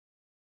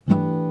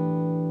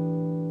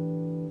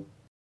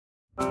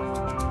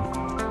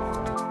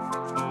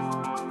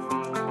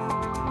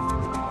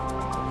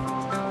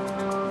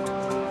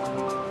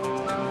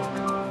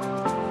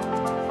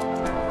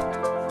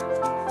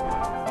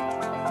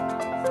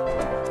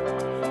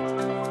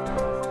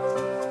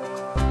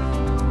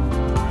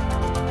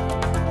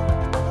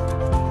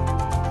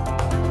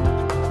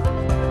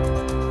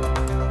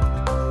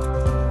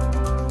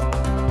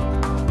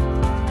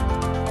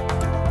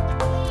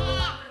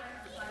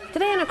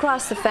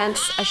Across the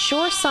fence, a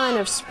sure sign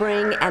of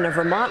spring and a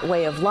Vermont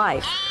way of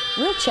life.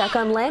 We'll check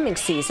on lambing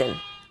season.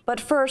 But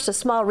first, a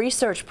small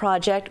research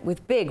project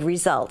with big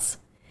results.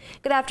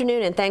 Good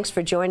afternoon and thanks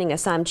for joining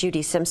us. I'm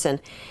Judy Simpson.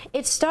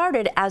 It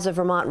started as a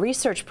Vermont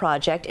research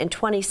project in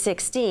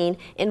 2016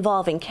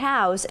 involving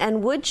cows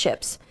and wood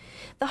chips.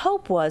 The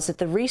hope was that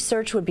the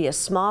research would be a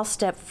small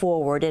step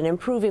forward in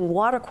improving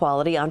water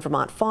quality on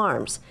Vermont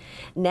farms.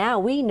 Now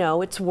we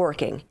know it's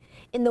working.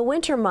 In the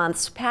winter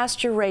months,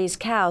 pasture-raised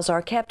cows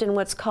are kept in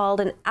what's called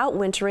an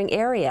outwintering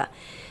area.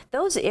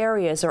 Those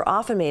areas are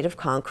often made of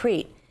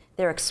concrete.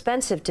 They're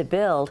expensive to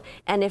build,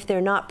 and if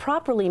they're not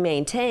properly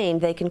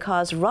maintained, they can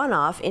cause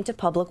runoff into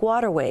public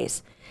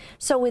waterways.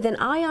 So with an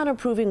eye on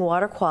improving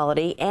water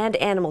quality and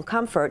animal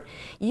comfort,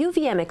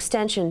 UVM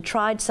Extension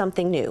tried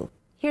something new.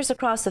 Here's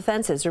Across the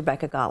Fence's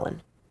Rebecca Gollin.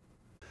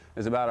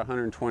 It's about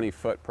 120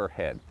 foot per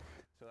head.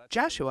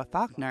 Joshua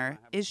Faulkner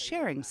is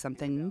sharing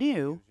something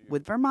new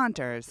with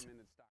Vermonters.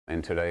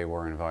 And today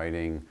we're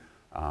inviting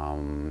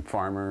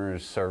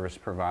farmers, service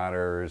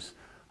providers,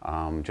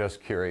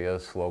 just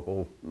curious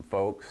local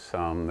folks.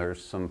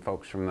 There's some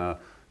folks from the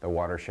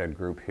watershed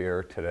group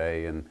here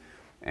today,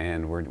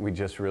 and we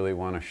just really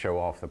want to show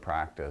off the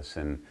practice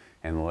and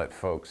let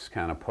folks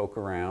kind of poke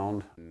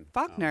around.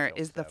 Faulkner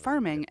is the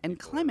Farming and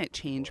Climate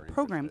Change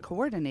Program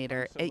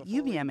Coordinator at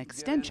UVM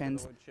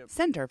Extension's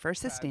Center for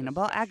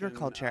Sustainable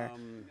Agriculture.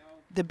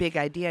 The big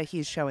idea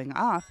he's showing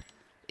off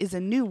is a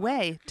new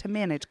way to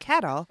manage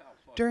cattle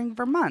during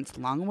Vermont's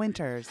long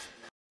winters.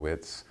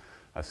 It's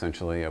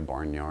essentially a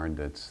barnyard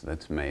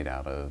that's made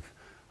out of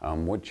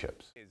wood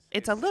chips.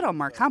 It's a little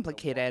more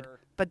complicated,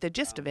 but the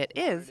gist of it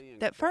is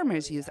that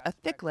farmers use a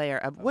thick layer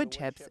of wood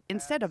chips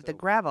instead of the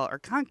gravel or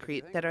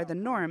concrete that are the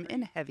norm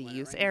in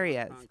heavy-use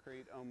areas.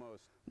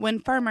 When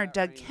farmer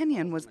Doug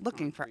Kenyon was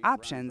looking for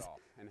options,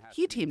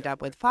 he teamed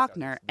up with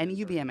Faulkner and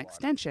UVM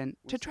Extension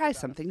to try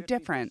something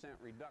different.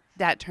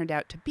 That turned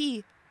out to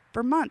be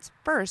Vermont's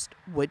first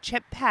wood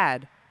chip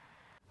pad.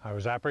 I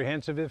was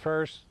apprehensive at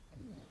first,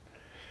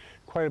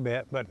 quite a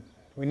bit, but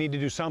we need to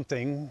do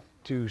something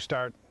to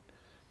start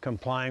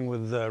complying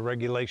with the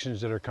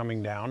regulations that are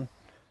coming down.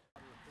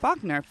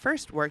 Faulkner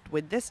first worked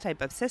with this type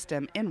of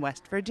system in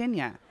West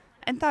Virginia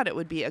and thought it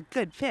would be a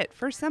good fit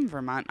for some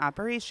Vermont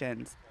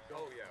operations.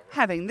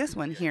 Having this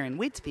one here in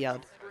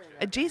Waitsfield,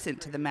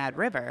 adjacent to the Mad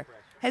River,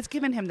 has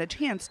given him the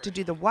chance to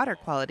do the water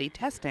quality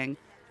testing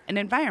and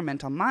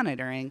environmental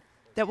monitoring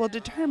that will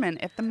determine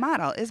if the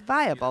model is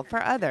viable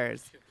for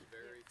others.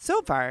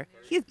 So far,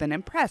 he's been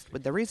impressed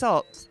with the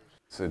results.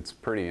 It's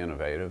pretty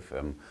innovative.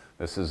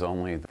 This is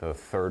only the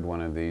third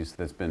one of these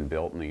that's been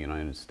built in the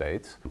United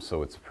States,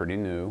 so it's pretty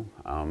new.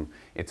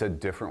 It's a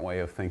different way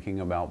of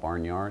thinking about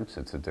barnyards.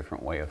 It's a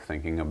different way of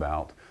thinking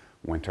about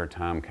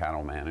wintertime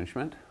cattle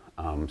management.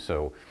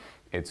 So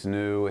it's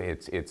new.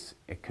 It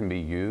can be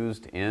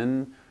used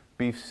in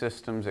beef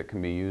systems. It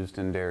can be used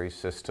in dairy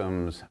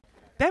systems.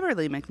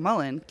 Beverly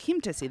McMullen came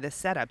to see this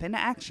setup in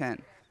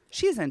action.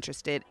 She's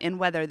interested in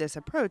whether this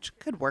approach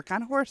could work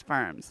on horse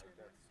farms.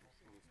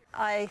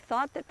 I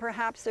thought that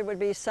perhaps there would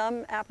be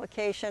some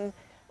application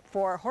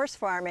for horse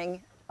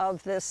farming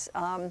of this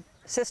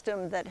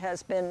system that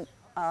has been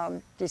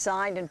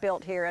designed and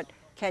built here at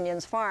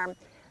Kenyon's farm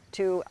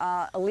to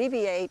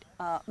alleviate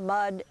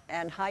mud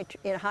and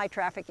in high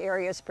traffic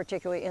areas,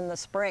 particularly in the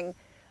spring,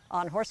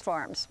 on horse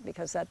farms,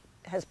 because that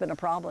has been a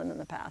problem in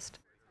the past.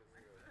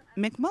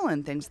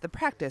 McMullen thinks the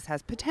practice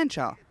has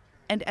potential,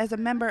 and as a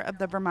member of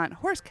the Vermont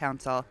Horse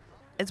Council,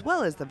 as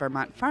well as the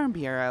Vermont Farm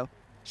Bureau,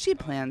 she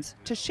plans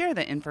to share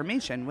the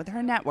information with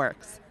her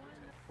networks.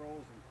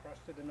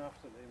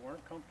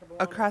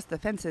 Across the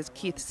Fence's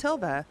Keith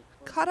Silva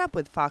caught up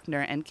with Faulkner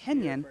and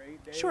Kenyon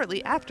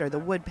shortly after the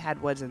wood pad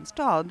was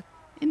installed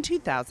in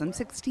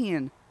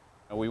 2016.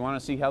 We want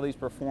to see how these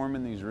perform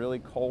in these really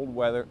cold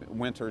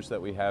winters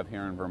that we have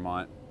here in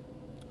Vermont.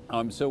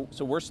 So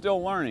we're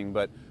still learning,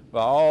 but by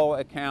all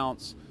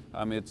accounts,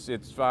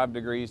 it's 5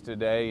 degrees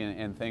today,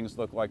 and things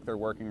look like they're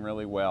working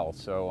really well.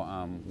 So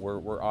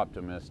we're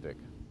optimistic.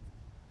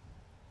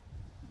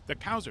 The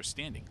cows are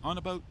standing on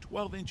about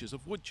 12 inches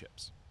of wood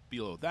chips.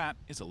 Below that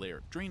is a layer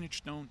of drainage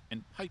stone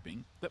and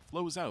piping that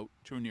flows out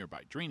to a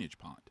nearby drainage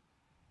pond.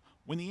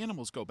 When the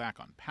animals go back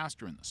on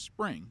pasture in the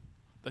spring,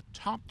 the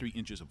top 3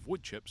 inches of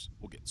wood chips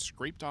will get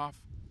scraped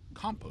off,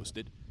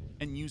 composted,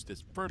 and used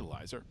as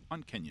fertilizer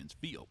on Kenyon's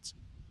fields.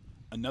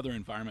 Another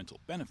environmental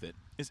benefit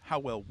is how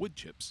well wood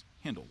chips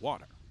handle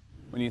water.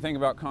 When you think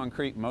about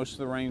concrete, most of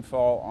the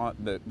rainfall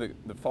that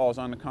falls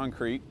on the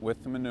concrete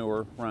with the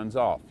manure runs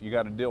off. You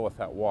got to deal with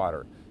that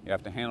water. You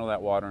have to handle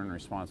that water in a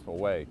responsible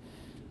way.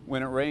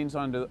 When it rains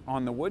on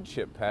the wood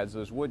chip pads,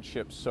 those wood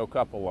chips soak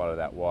up a lot of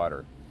that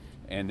water,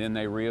 and then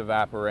they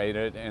re-evaporate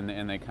it,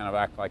 and they kind of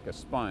act like a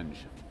sponge.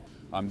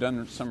 I've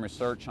done some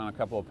research on a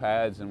couple of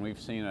pads, and we've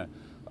seen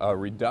a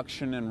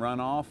reduction in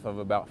runoff of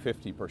about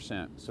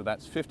 50%. So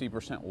that's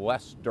 50%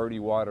 less dirty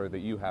water that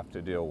you have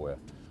to deal with.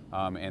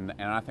 And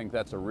I think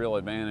that's a real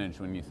advantage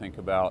when you think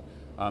about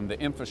the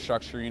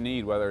infrastructure you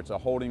need, whether it's a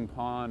holding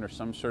pond or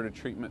some sort of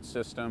treatment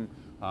system,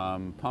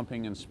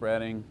 pumping and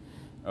spreading.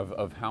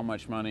 of how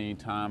much money,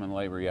 time, and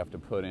labor you have to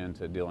put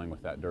into dealing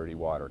with that dirty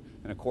water.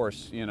 And of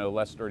course, you know,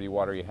 less dirty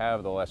water you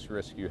have, the less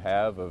risk you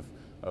have of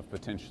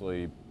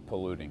potentially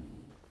polluting.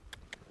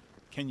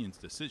 Kenyon's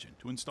decision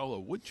to install a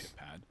wood chip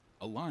pad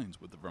aligns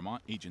with the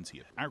Vermont Agency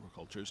of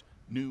Agriculture's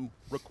new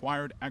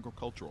required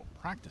agricultural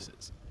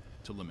practices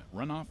to limit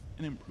runoff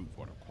and improve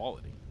water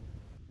quality.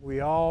 We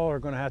all are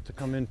going to have to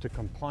come into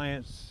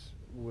compliance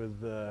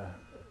with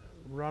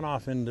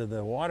runoff into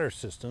the water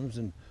systems,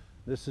 and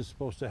this is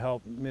supposed to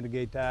help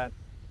mitigate that,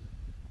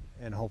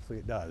 and hopefully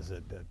it does.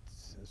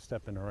 It's a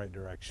step in the right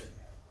direction.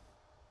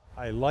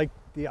 I like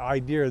the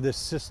idea of this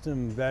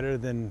system better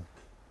than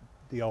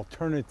the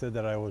alternative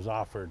that I was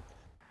offered.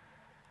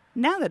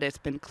 Now that it's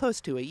been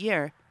close to a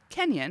year,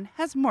 Kenyon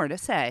has more to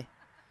say.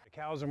 The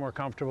cows are more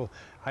comfortable.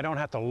 I don't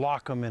have to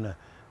lock them in a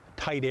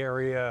tight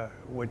area,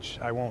 which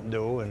I won't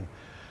do, and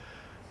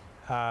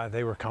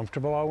they were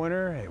comfortable all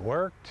winter. It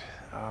worked.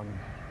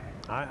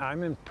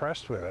 I'm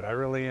impressed with it. I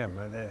really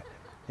am.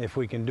 If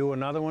we can do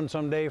another one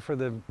someday for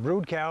the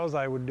brood cows,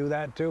 I would do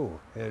that too.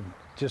 It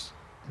just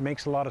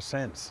makes a lot of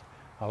sense.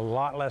 A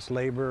lot less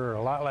labor,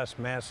 a lot less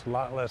mess, a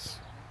lot less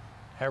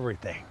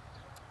everything.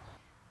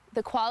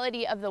 The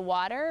quality of the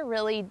water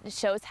really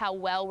shows how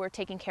well we're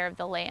taking care of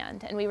the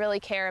land, and we really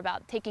care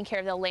about taking care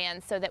of the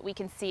land so that we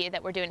can see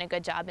that we're doing a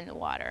good job in the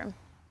water.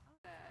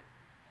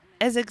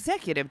 As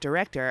executive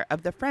director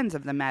of the Friends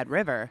of the Mad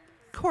River,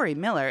 Corey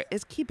Miller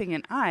is keeping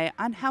an eye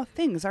on how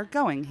things are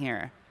going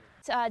here.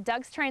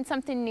 Doug's trying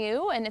something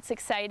new, and it's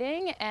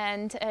exciting,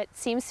 and it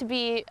seems to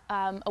be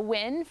a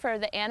win for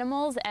the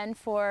animals and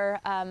for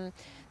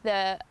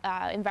the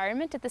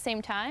environment at the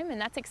same time,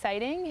 and that's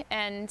exciting.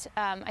 And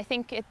I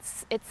think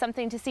it's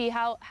something to see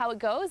how it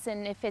goes,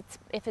 and if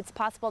it's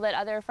possible that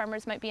other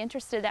farmers might be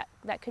interested,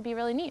 that could be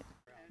really neat.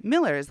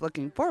 Miller is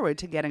looking forward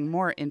to getting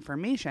more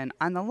information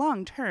on the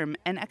long-term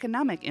and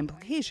economic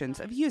implications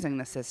of using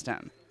the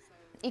system.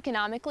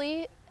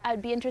 Economically,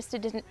 I'd be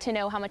interested to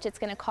know how much it's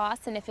going to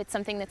cost, and if it's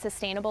something that's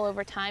sustainable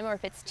over time, or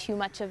if it's too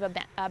much of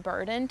a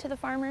burden to the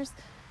farmers.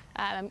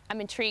 I'm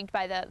intrigued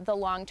by the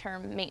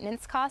long-term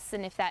maintenance costs,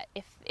 and if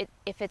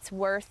it's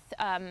worth,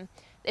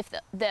 if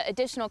the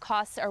additional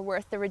costs are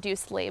worth the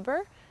reduced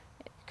labor,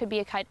 it could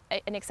be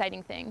an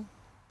exciting thing.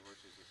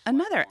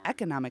 Another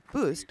economic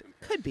boost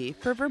could be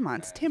for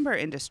Vermont's timber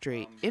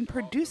industry in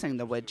producing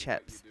the wood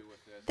chips.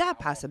 That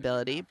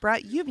possibility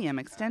brought UVM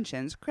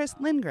Extension's Chris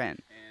Lindgren,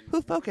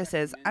 who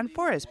focuses on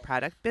forest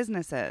product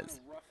businesses.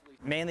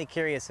 Mainly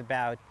curious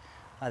about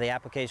the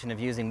application of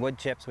using wood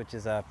chips, which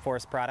is a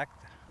forest product,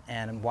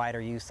 and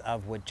wider use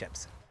of wood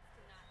chips.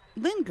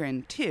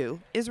 Lindgren, too,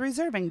 is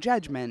reserving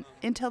judgment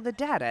until the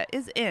data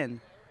is in.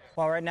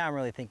 Well, right now I'm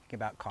really thinking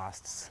about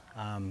costs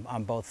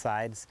on both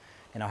sides.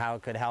 You know, how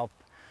it could help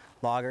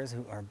loggers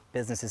or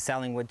businesses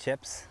selling wood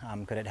chips.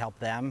 Could it help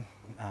them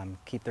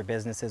keep their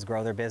businesses,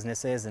 grow their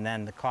businesses? And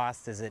then the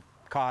cost, is it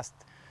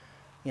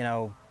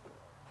the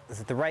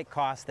right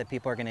cost that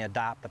people are going to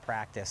adopt the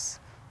practice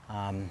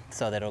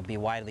so that it'll be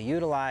widely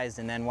utilized?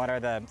 And then what are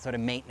the sort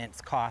of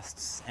maintenance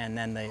costs? And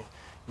then the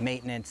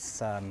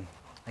maintenance,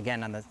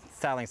 again, on the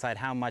selling side,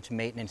 how much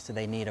maintenance do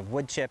they need of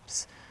wood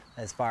chips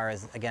as far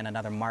as, again,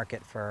 another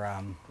market for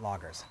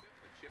loggers?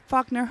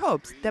 Faulkner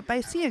hopes that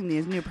by seeing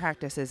these new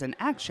practices in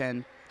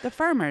action, the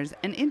farmers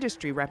and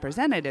industry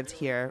representatives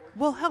here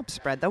will help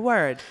spread the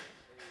word.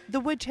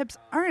 The wood chips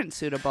aren't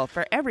suitable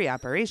for every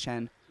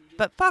operation,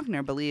 but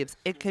Faulkner believes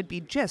it could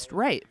be just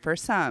right for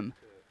some.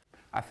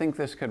 I think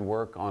this could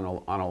work on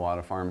a lot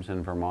of farms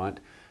in Vermont.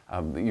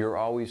 You're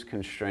always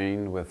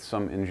constrained with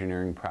some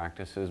engineering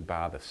practices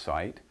by the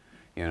site.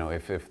 You know,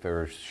 if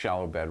there's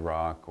shallow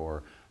bedrock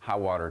or high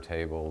water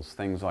tables,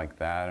 things like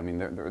that. I mean,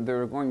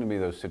 there are going to be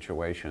those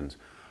situations.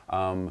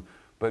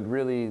 But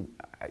really,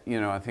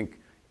 you know, I think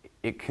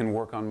it can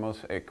work on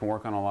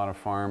a lot of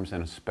farms,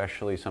 and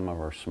especially some of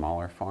our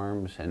smaller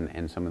farms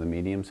and some of the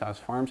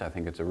medium-sized farms. I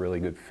think it's a really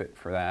good fit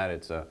for that.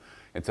 It's a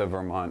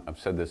Vermont, I've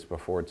said this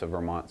before, it's a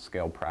Vermont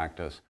scale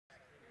practice.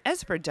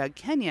 As for Doug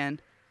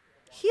Kenyon,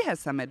 he has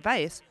some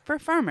advice for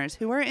farmers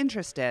who are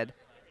interested.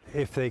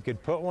 If they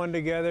could put one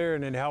together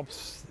and it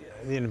helps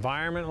the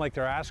environment like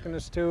they're asking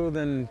us to,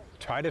 then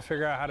try to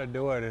figure out how to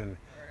do it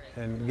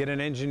and get an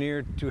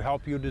engineer to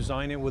help you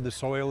design it with the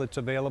soil that's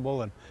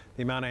available and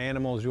the amount of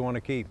animals you want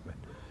to keep.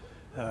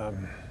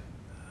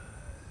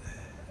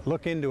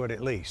 Look into it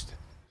at least.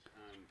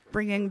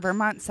 Bringing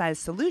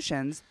Vermont-sized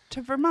solutions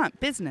to Vermont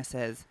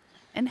businesses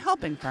and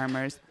helping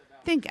farmers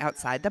think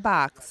outside the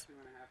box.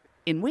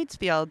 In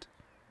Waitsfield,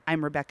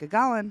 I'm Rebecca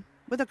Gollin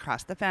with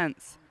Across the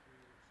Fence.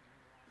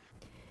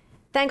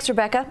 Thanks,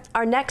 Rebecca.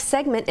 Our next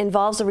segment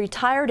involves a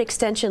retired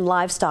extension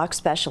livestock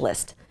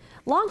specialist.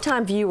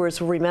 Longtime viewers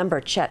will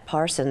remember Chet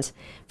Parsons.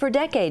 For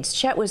decades,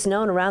 Chet was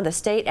known around the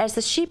state as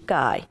the sheep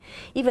guy.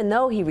 Even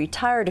though he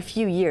retired a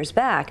few years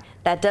back,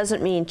 that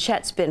doesn't mean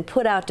Chet's been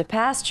put out to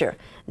pasture,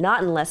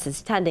 not unless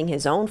he's tending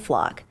his own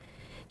flock.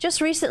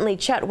 Just recently,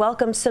 Chet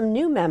welcomed some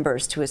new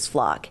members to his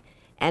flock.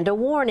 And a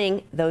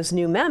warning, those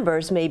new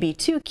members may be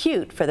too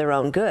cute for their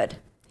own good.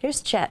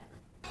 Here's Chet.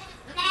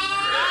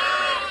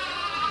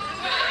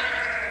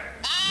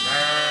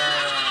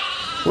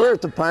 We're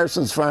at the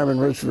Parsons Farm in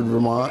Richford,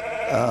 Vermont.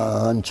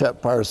 I'm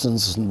Chet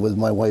Parsons with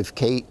my wife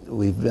Kate.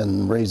 We've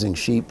been raising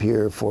sheep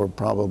here for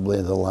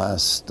probably the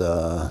last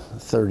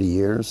 30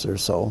 years or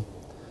so.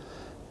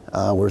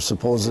 We're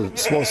supposed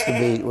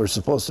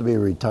to be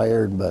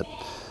retired, but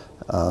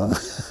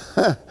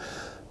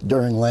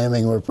during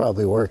lambing we're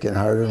probably working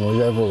harder than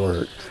we've ever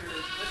worked.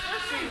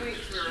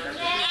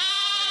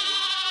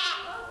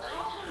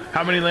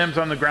 How many lambs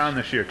on the ground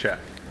this year, Chet?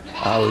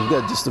 We've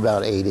got just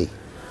about 80.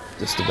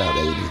 Just about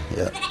 80,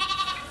 yeah.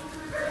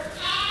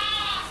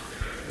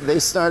 They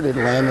started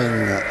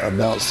lambing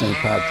about St.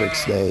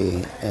 Patrick's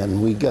Day,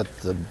 and we got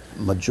the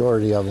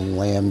majority of them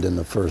lambed in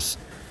the first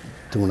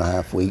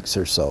 2.5 weeks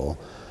or so.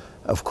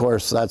 Of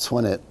course, that's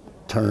when it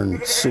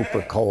turned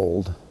super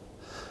cold,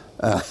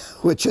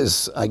 which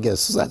is, I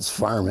guess, that's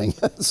farming.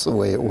 That's the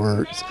way it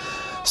works.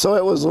 So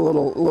it was a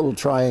little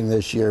trying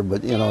this year,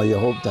 but you know, you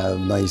hope to have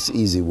nice,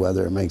 easy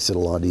weather. It makes it a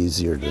lot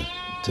easier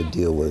to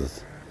deal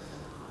with.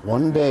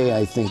 One day,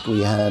 I think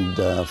we had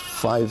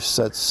 5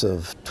 sets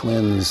of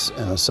twins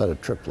and a set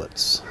of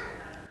triplets.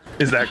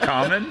 Is that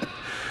common?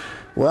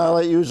 Well,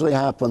 it usually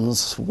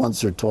happens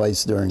once or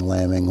twice during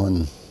lambing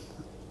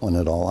when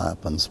it all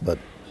happens. But,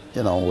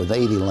 you know, with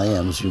 80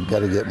 lambs, you've got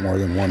to get more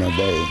than one a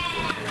day.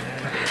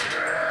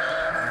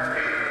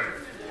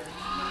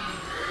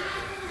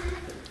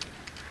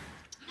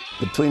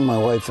 Between my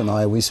wife and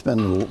I, we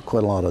spend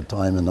quite a lot of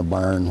time in the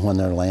barn when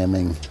they're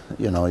lambing.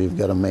 You know, you've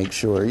got to make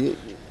sure.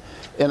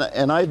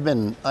 And I've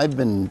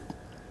been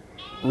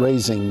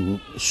raising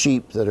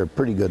sheep that are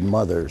pretty good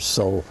mothers,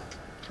 so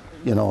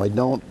you know, we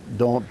don't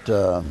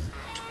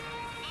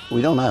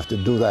have to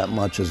do that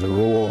much as a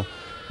rule,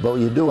 but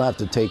you do have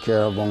to take care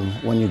of them.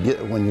 When you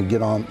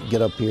get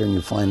up here and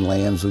you find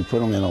lambs, we put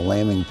them in a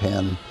lambing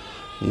pen,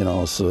 you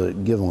know, so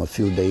give them a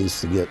few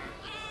days to get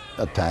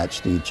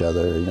attached to each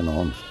other, you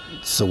know,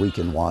 so we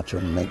can watch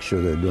them and make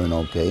sure they're doing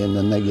okay, and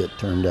then they get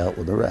turned out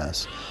with the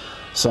rest.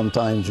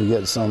 Sometimes you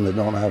get some that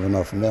don't have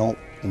enough milk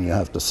and you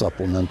have to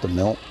supplement the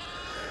milk.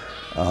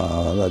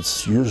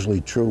 That's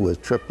usually true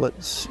with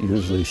triplets.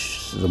 Usually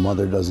the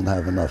mother doesn't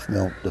have enough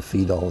milk to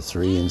feed all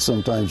 3, and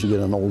sometimes you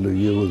get an older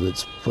ewe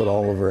that's put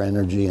all of her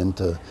energy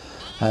into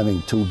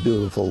having 2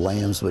 beautiful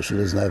lambs, but she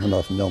doesn't have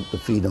enough milk to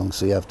feed them,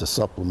 so you have to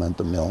supplement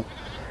the milk.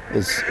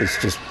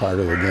 It's just part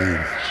of the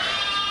game.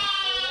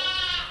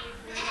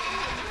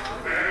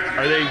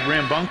 Are they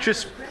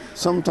rambunctious?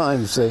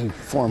 Sometimes they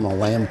form a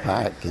lamb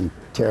pack and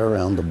tear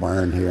around the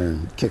barn here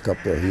and kick up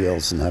their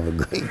heels and have a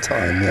great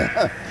time,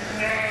 yeah.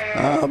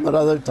 But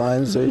other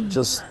times they're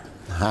just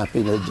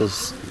happy to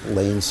just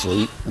lay and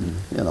sleep and,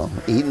 you know,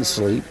 eat and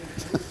sleep.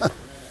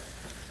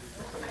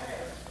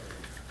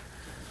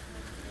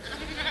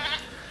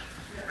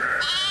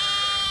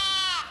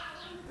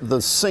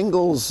 The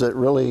singles that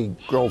really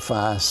grow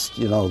fast,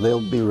 you know,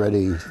 they'll be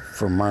ready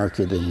for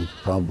market in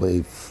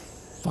probably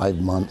 5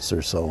 months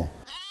or so.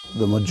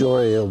 The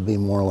majority will be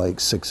more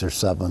like 6 or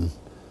 7.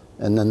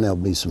 And then there'll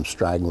be some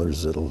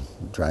stragglers that'll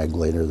drag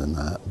later than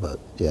that,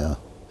 but yeah.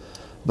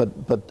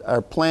 But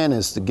our plan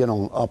is to get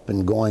them up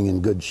and going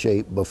in good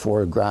shape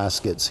before grass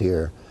gets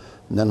here.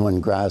 And then when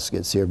grass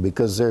gets here,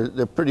 because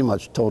they're pretty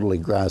much totally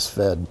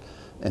grass-fed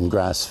and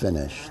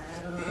grass-finished.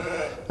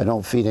 I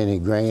don't feed any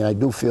grain. I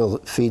do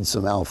feed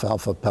some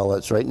alfalfa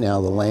pellets. Right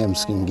now the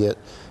lambs can get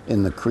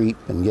in the creep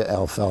and get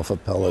alfalfa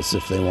pellets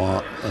if they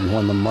want. And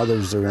when the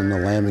mothers are in the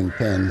lambing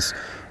pens,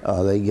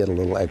 they get a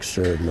little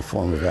extra in the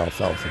form of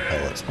alfalfa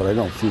pellets, but I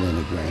don't feed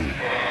any grain.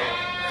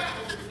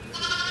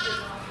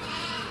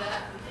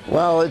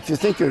 Well, if you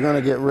think you're going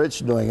to get rich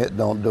doing it,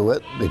 don't do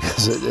it,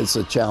 because it's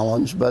a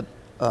challenge. But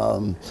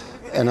and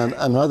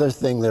another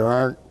thing, there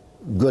aren't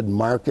good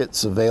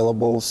markets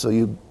available, so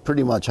you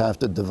pretty much have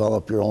to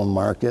develop your own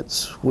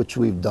markets, which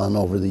we've done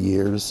over the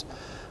years.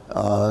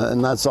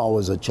 And that's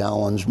always a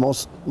challenge.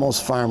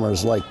 Most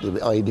farmers like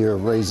the idea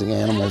of raising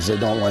animals. They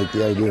don't like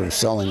the idea of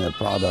selling their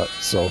product.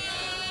 So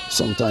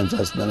sometimes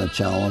that's been a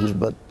challenge,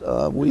 but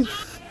we've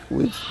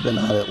been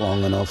at it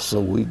long enough,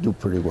 so we do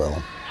pretty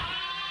well.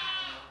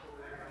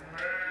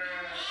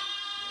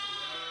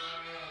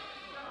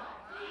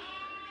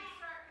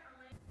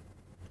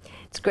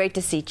 It's great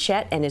to see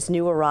Chet and his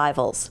new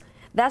arrivals.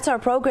 That's our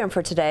program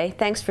for today.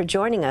 Thanks for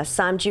joining us.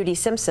 I'm Judy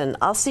Simpson.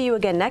 I'll see you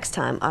again next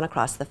time on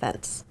Across the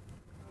Fence.